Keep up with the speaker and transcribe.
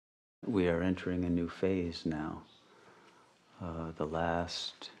we are entering a new phase now. The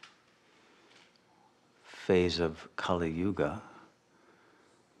last phase of Kali Yuga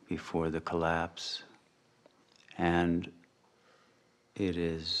before the collapse. And it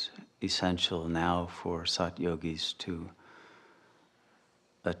is essential now for Sat Yogis to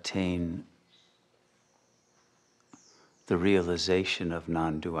attain the realization of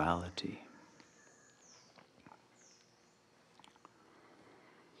non-duality.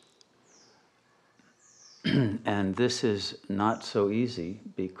 And this is not so easy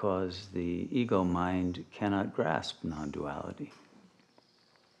because the ego mind cannot grasp non-duality.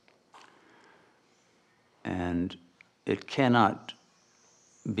 And it cannot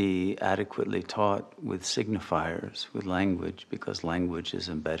be adequately taught with signifiers, with language, because language is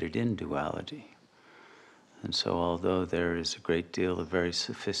embedded in duality. And so although there is a great deal of very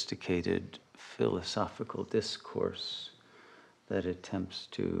sophisticated philosophical discourse that attempts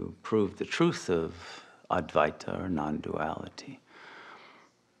to prove the truth of Advaita or non-duality,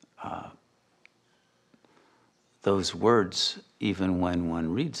 those words, even when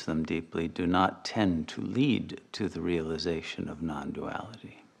one reads them deeply, do not tend to lead to the realization of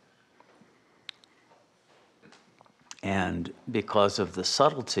non-duality. And because of the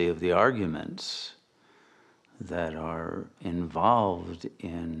subtlety of the arguments that are involved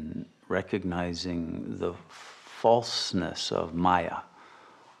in recognizing the falseness of Maya,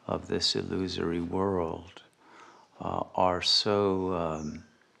 of this illusory world, are so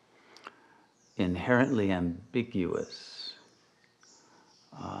inherently ambiguous.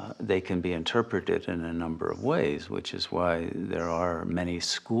 They can be interpreted in a number of ways, which is why there are many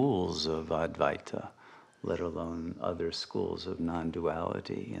schools of Advaita, let alone other schools of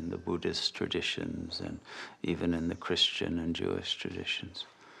non-duality in the Buddhist traditions and even in the Christian and Jewish traditions,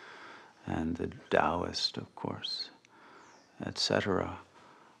 and the Taoist, of course, etc.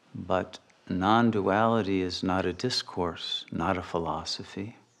 But non-duality is not a discourse, not a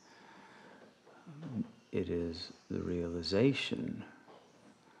philosophy. It is the realization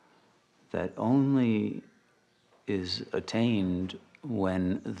that only is attained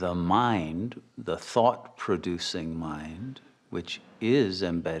when the mind, the thought-producing mind, which is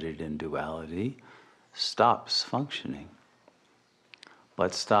embedded in duality, stops functioning.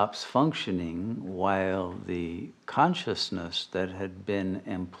 But stops functioning while the consciousness that had been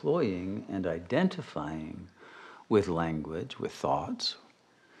employing and identifying with language, with thoughts,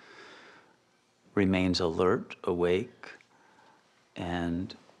 remains alert, awake,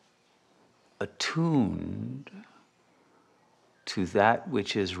 and attuned to that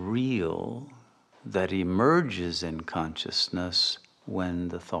which is real, that emerges in consciousness when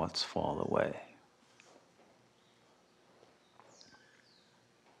the thoughts fall away.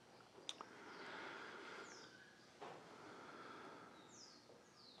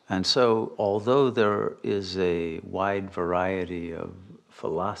 And so, although there is a wide variety of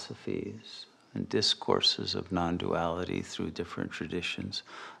philosophies and discourses of non-duality through different traditions,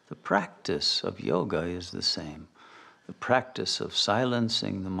 the practice of yoga is the same. The practice of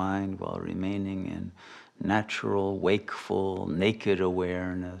silencing the mind while remaining in natural, wakeful, naked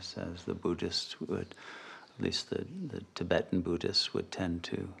awareness, as the Buddhists would, at least the Tibetan Buddhists would tend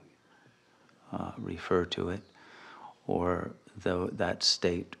to refer to it, or that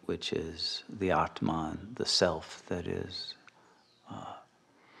state which is the Atman, the self that is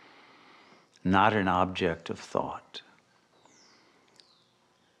not an object of thought,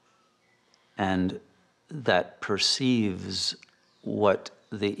 and that perceives what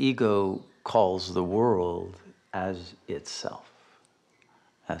the ego calls the world as itself,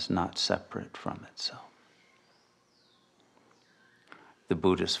 as not separate from itself. The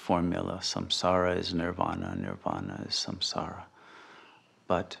Buddhist formula, samsara is nirvana, nirvana is samsara.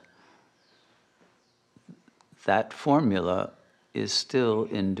 But that formula is still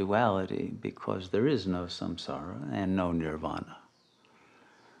in duality because there is no samsara and no nirvana.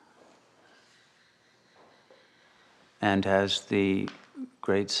 And as the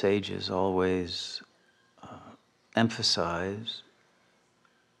great sages always emphasize,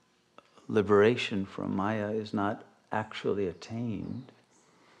 liberation from Maya is not actually attained.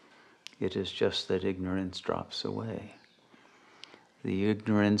 It is just that ignorance drops away. The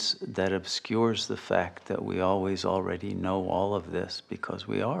ignorance that obscures the fact that we always already know all of this because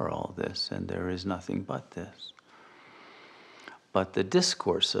we are all this and there is nothing but this. But the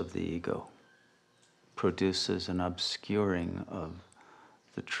discourse of the ego produces an obscuring of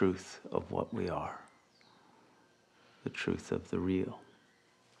the truth of what we are, the truth of the real.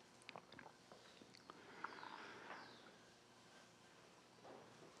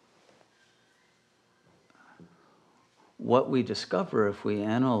 what we discover if we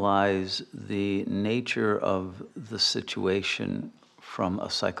analyze the nature of the situation from a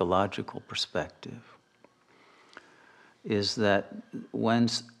psychological perspective is that when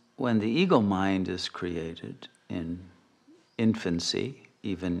the ego mind is created in infancy,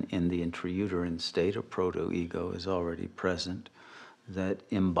 even in the intrauterine state, a proto-ego is already present that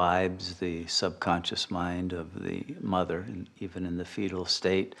imbibes the subconscious mind of the mother, even in the fetal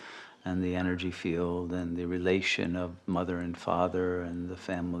state, and the energy field and the relation of mother and father and the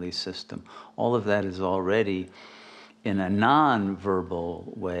family system. All of that is already in a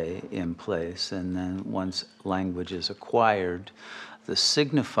non-verbal way in place, and then once language is acquired, the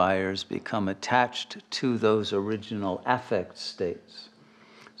signifiers become attached to those original affect states.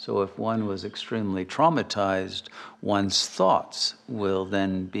 So if one was extremely traumatized, one's thoughts will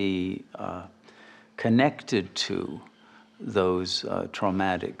then be connected to those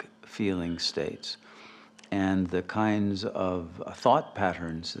traumatic feeling states. And the kinds of thought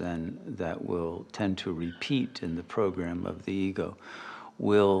patterns then that will tend to repeat in the program of the ego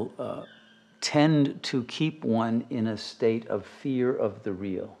will tend to keep one in a state of fear of the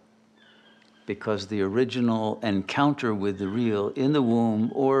real. Because the original encounter with the real in the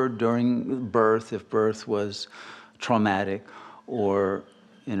womb or during birth, if birth was traumatic, or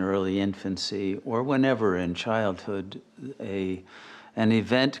in early infancy, or whenever in childhood, an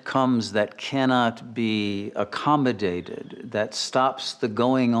event comes that cannot be accommodated, that stops the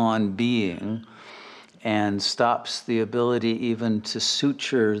going on being and stops the ability even to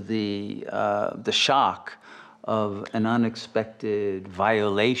suture the shock of an unexpected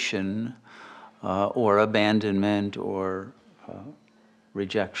violation or abandonment or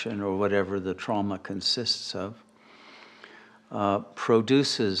rejection or whatever the trauma consists of,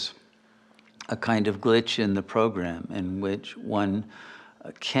 produces a kind of glitch in the program in which one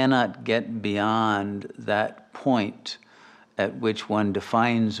cannot get beyond that point at which one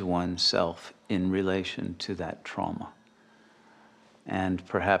defines oneself in relation to that trauma. And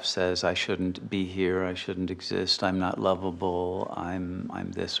perhaps says, I shouldn't be here, I shouldn't exist, I'm not lovable,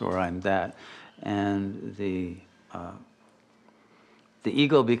 I'm this or I'm that. And the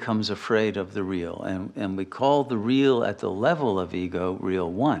ego becomes afraid of the real. And we call the real at the level of ego real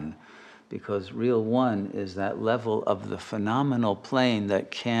one, because real one is that level of the phenomenal plane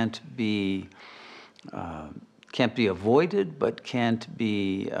that can't be avoided, but can't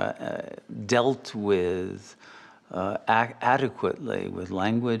be dealt with adequately with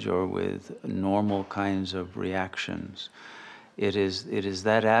language or with normal kinds of reactions. It is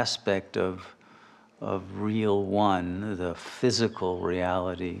that aspect of real one, the physical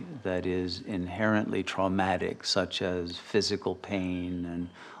reality that is inherently traumatic, such as physical pain and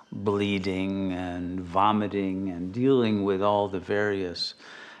bleeding and vomiting and dealing with all the various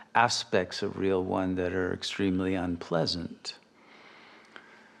aspects of real one that are extremely unpleasant,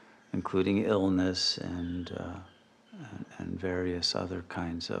 including illness and various other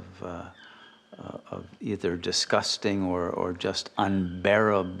kinds of either disgusting or just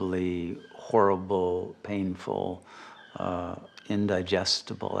unbearably horrible, painful,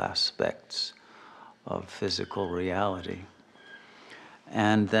 indigestible aspects of physical reality.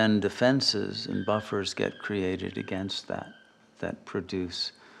 And then defenses and buffers get created against that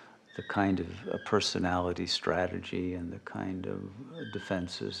produce the kind of a personality strategy and the kind of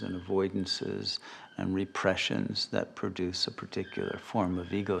defenses and avoidances and repressions that produce a particular form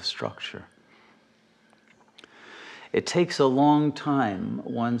of ego structure. It takes a long time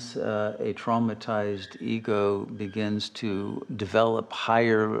once a traumatized ego begins to develop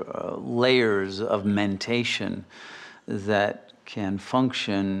higher layers of mentation that can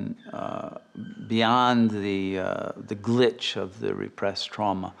function beyond the glitch of the repressed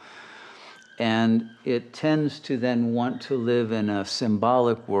trauma. And it tends to then want to live in a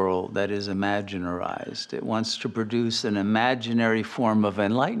symbolic world that is imaginarized. It wants to produce an imaginary form of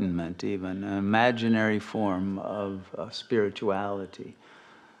enlightenment, even an imaginary form of spirituality,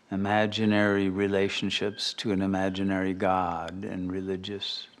 imaginary relationships to an imaginary God in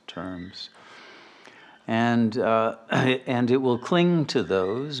religious terms. And it will cling to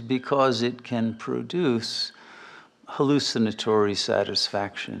those because it can produce hallucinatory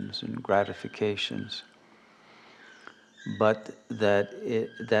satisfactions and gratifications, but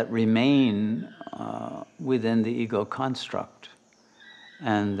that remain within the ego construct,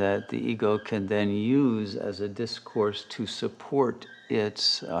 and that the ego can then use as a discourse to support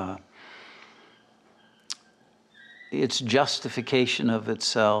its justification of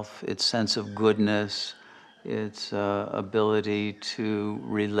itself, its sense of goodness, its ability to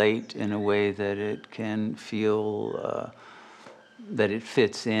relate in a way that it can feel that it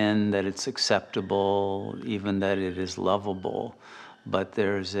fits in, that it's acceptable, even that it is lovable. But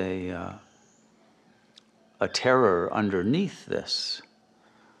there's a terror underneath this,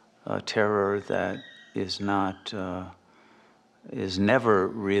 a terror that is not, is never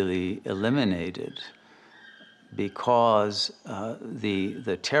really eliminated, because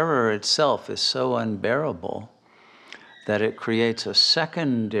the terror itself is so unbearable that it creates a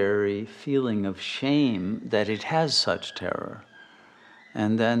secondary feeling of shame that it has such terror.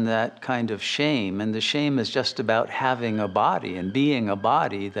 And then that kind of shame, and the shame is just about having a body and being a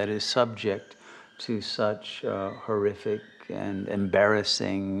body that is subject to such horrific and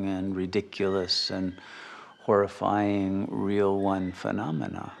embarrassing and ridiculous and horrifying real one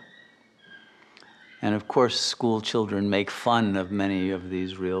phenomena. And of course, school children make fun of many of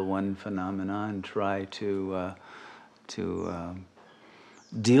these real one phenomena and try to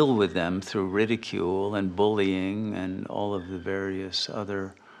deal with them through ridicule and bullying and all of the various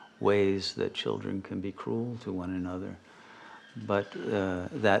other ways that children can be cruel to one another. But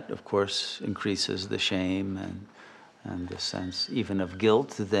that, of course, increases the shame and the sense even of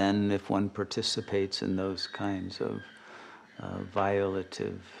guilt then if one participates in those kinds of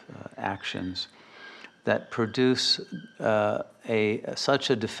violative actions that produce such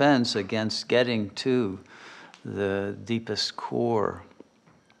a defense against getting to the deepest core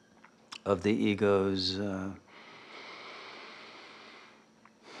of the ego's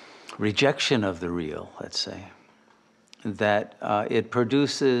rejection of the real, let's say, that it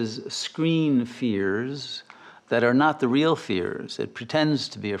produces screen fears that are not the real fears. It pretends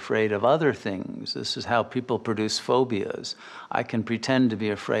to be afraid of other things. This is how people produce phobias. I can pretend to be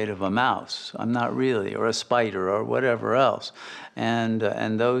afraid of a mouse. I'm not really, or a spider, or whatever else. And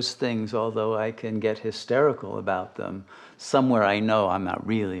those things, although I can get hysterical about them, somewhere I know I'm not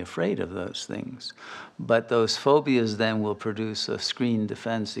really afraid of those things. But those phobias then will produce a screen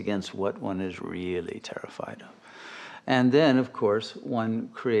defense against what one is really terrified of. And then, of course, one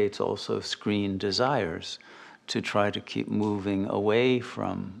creates also screen desires to try to keep moving away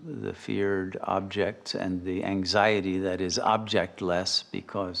from the feared objects and the anxiety that is objectless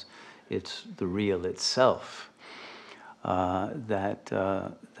because it's the real itself. That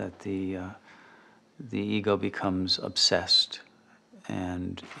the ego becomes obsessed,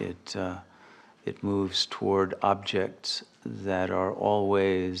 and it moves toward objects that are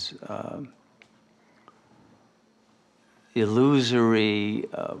always illusory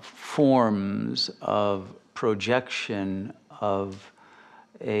forms of projection of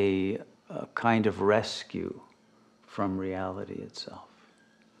a kind of rescue from reality itself.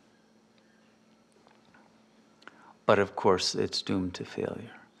 But of course, it's doomed to failure.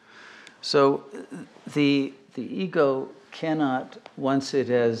 So the ego cannot, once it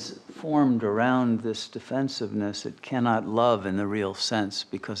has formed around this defensiveness, it cannot love in the real sense,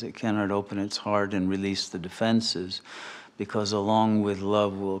 because it cannot open its heart and release the defenses, because along with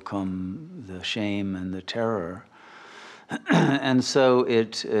love will come the shame and the terror. And so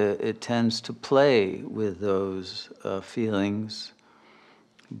it tends to play with those feelings,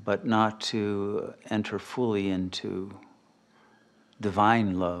 but not to enter fully into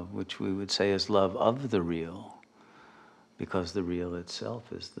divine love, which we would say is love of the real, because the real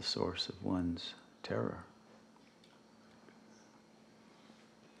itself is the source of one's terror.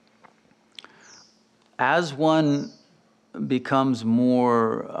 As one becomes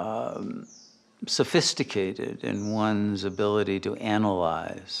more sophisticated in one's ability to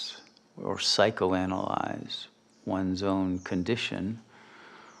analyze or psychoanalyze one's own condition,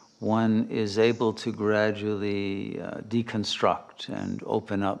 one is able to gradually deconstruct and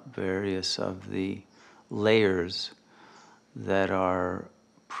open up various of the layers that are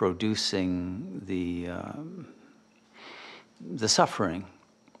producing the suffering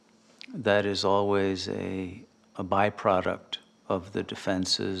that is always a byproduct of the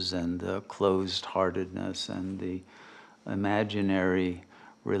defenses and the closed-heartedness and the imaginary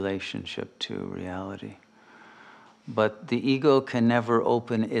relationship to reality. But the ego can never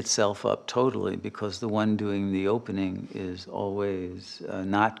open itself up totally, because the one doing the opening is always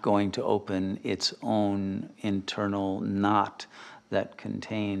not going to open its own internal knot that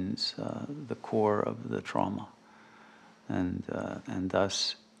contains the core of the trauma. And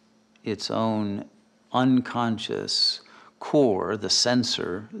thus its own unconscious core, the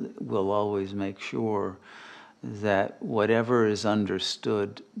censor, will always make sure that whatever is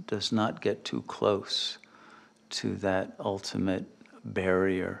understood does not get too close to that ultimate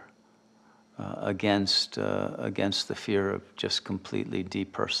barrier against the fear of just completely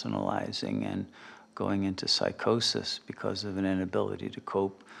depersonalizing and going into psychosis because of an inability to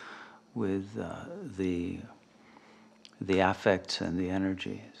cope with the the affects and the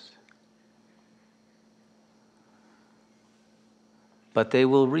energies. But they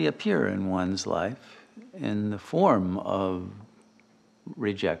will reappear in one's life in the form of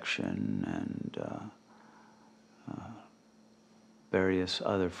rejection and various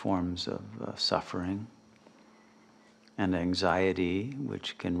other forms of suffering and anxiety,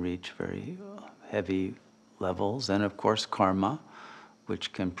 which can reach very heavy levels, and of course karma,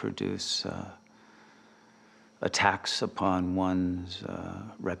 which can produce attacks upon one's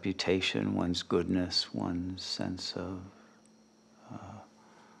reputation, one's goodness, one's sense of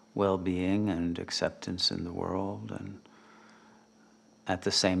well-being and acceptance in the world. And at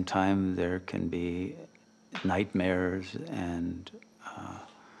the same time, there can be nightmares and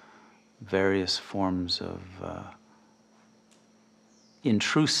various forms of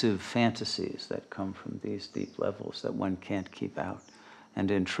intrusive fantasies that come from these deep levels that one can't keep out, and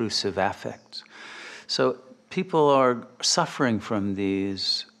intrusive affects. So people are suffering from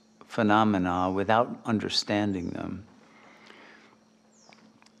these phenomena without understanding them.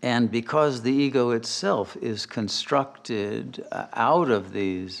 And because the ego itself is constructed out of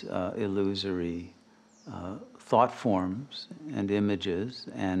these illusory thought forms and images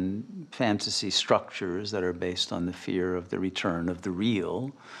and fantasy structures that are based on the fear of the return of the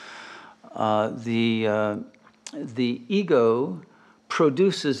real, the ego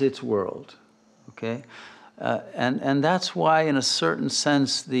produces its world, okay? And that's why, in a certain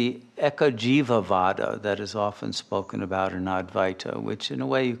sense, the Ekajivavada that is often spoken about in Advaita, which in a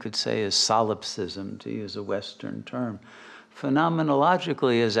way you could say is solipsism, to use a Western term,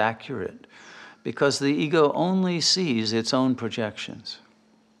 phenomenologically is accurate, because the ego only sees its own projections.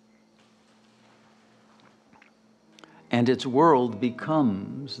 And its world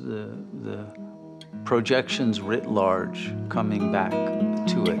becomes the projections writ large coming back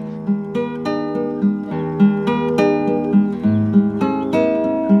to it.